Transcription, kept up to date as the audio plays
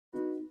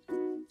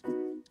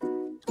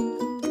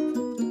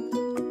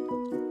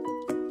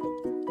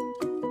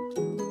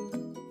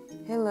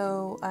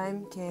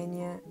I'm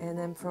Kenya and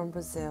I'm from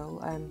Brazil.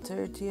 I'm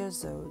 30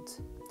 years old.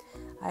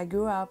 I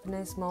grew up in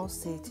a small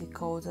city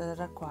called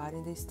Araraquara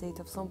in the state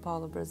of São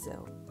Paulo,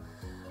 Brazil.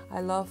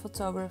 I love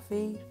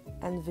photography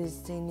and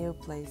visiting new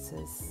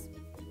places.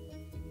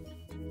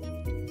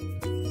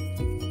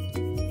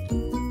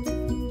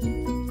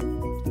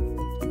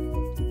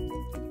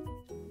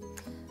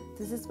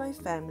 This is my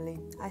family.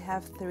 I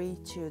have 3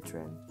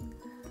 children,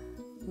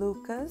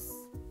 Lucas,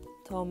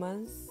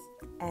 Thomas,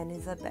 and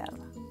Isabella.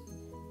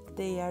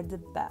 They are the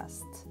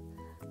best.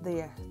 They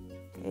are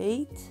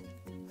 8,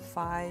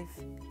 5,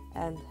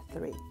 and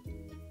 3.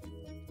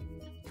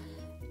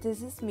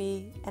 This is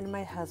me and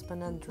my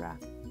husband André.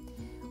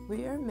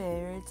 We are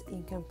married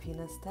in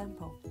Campinas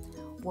Temple,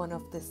 one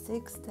of the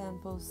 6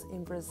 temples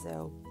in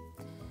Brazil.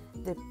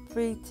 The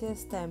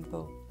prettiest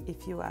temple,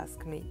 if you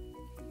ask me.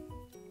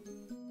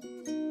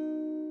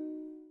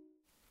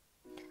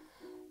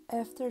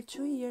 After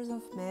 2 years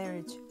of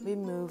marriage, we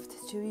moved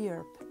to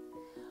Europe.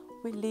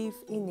 We live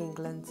in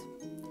England,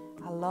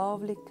 a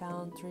lovely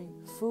country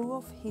full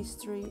of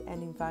history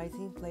and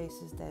inviting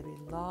places that we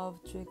love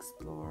to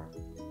explore.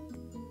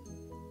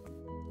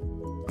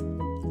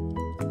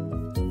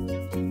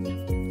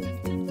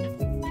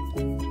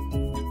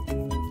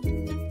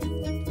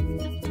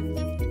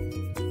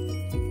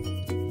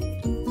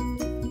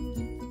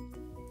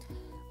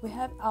 We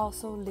have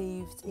also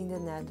lived in the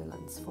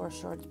Netherlands for a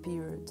short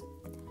period.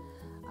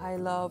 I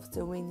love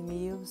the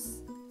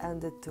windmills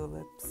and the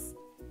tulips.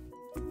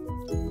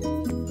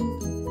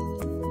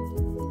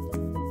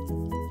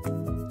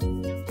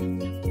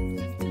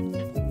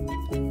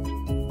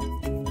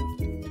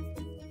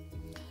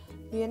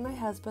 Me and my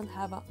husband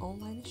have an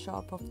online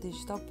shop of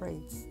digital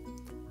prints.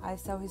 I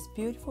sell his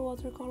beautiful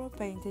watercolor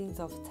paintings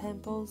of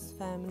temples,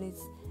 families,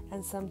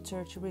 and some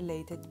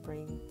church-related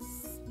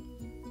prints.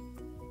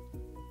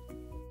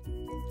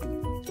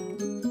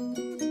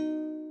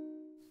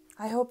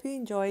 I hope you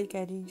enjoy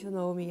getting to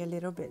know me a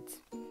little bit.